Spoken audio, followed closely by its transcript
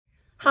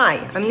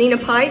Hi, I'm Nena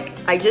Pike.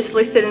 I just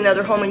listed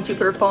another home in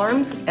Jupiter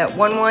Farms at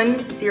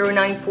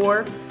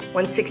 11094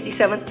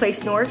 167th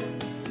Place North.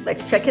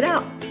 Let's check it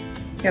out.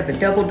 You have a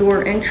double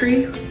door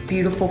entry,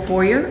 beautiful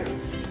foyer,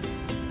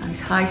 nice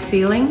high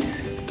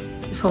ceilings.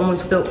 This home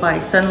was built by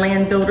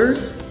Sunland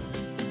Builders.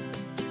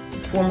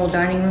 Formal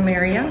dining room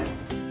area.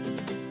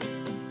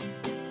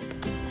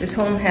 This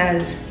home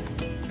has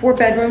 4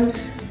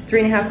 bedrooms,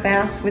 3.5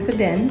 baths with a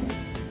den,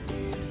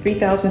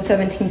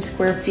 3,017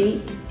 square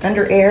feet,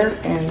 under air,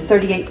 and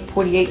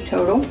 3848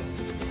 total.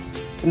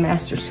 It's a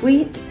master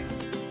suite.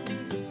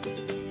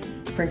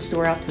 French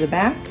door out to the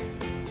back.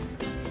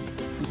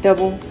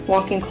 Double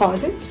walk-in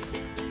closets.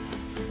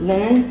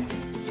 Linen.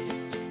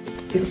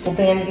 Beautiful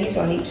vanities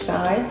on each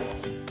side.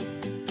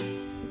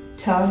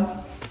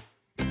 Tub.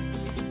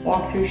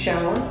 Walk-through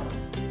shower.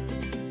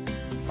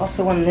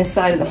 Also on this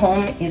side of the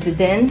home is a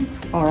den,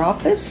 our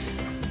office,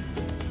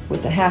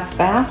 with a half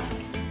bath.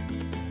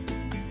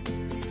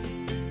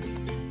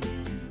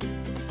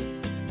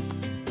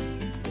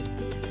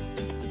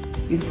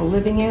 Beautiful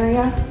living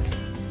area,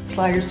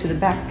 sliders to the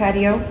back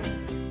patio,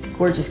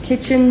 gorgeous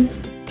kitchen,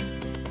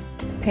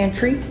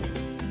 pantry,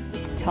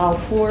 tile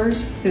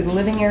floors through the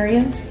living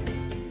areas,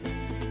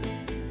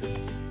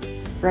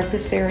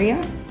 breakfast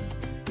area,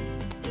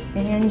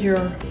 and your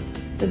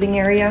living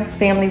area,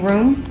 family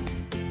room,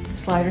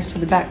 sliders to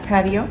the back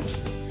patio.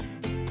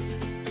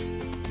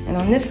 And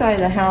on this side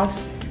of the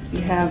house, you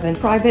have a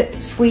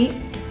private suite,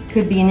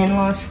 could be an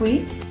in-law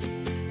suite,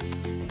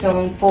 its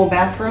own full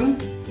bathroom,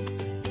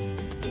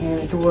 and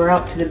a door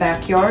out to the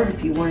backyard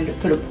if you wanted to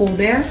put a pool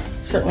there.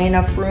 Certainly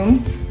enough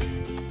room.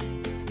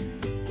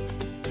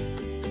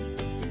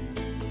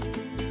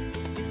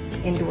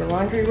 Indoor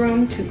laundry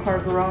room, 2-car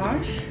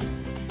garage,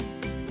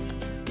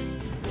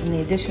 and the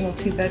additional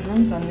 2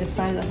 bedrooms on this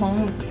side of the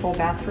home with a full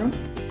bathroom.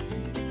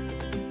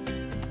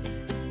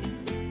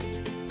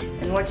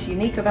 And what's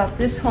unique about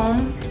this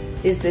home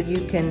is that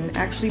you can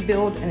actually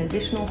build an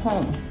additional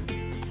home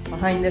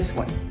behind this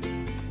one.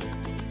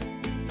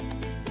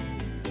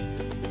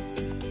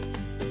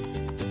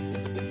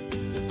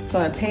 It's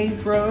on a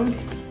paved road,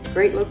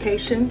 great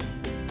location.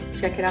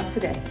 Check it out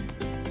today.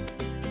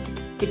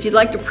 If you'd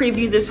like to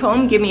preview this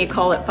home, give me a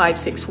call at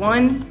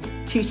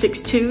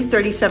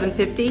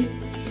 561-262-3750.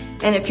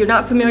 And if you're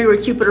not familiar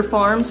with Jupiter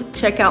Farms,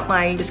 check out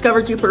my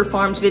Discover Jupiter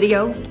Farms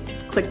video.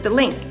 Click the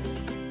link.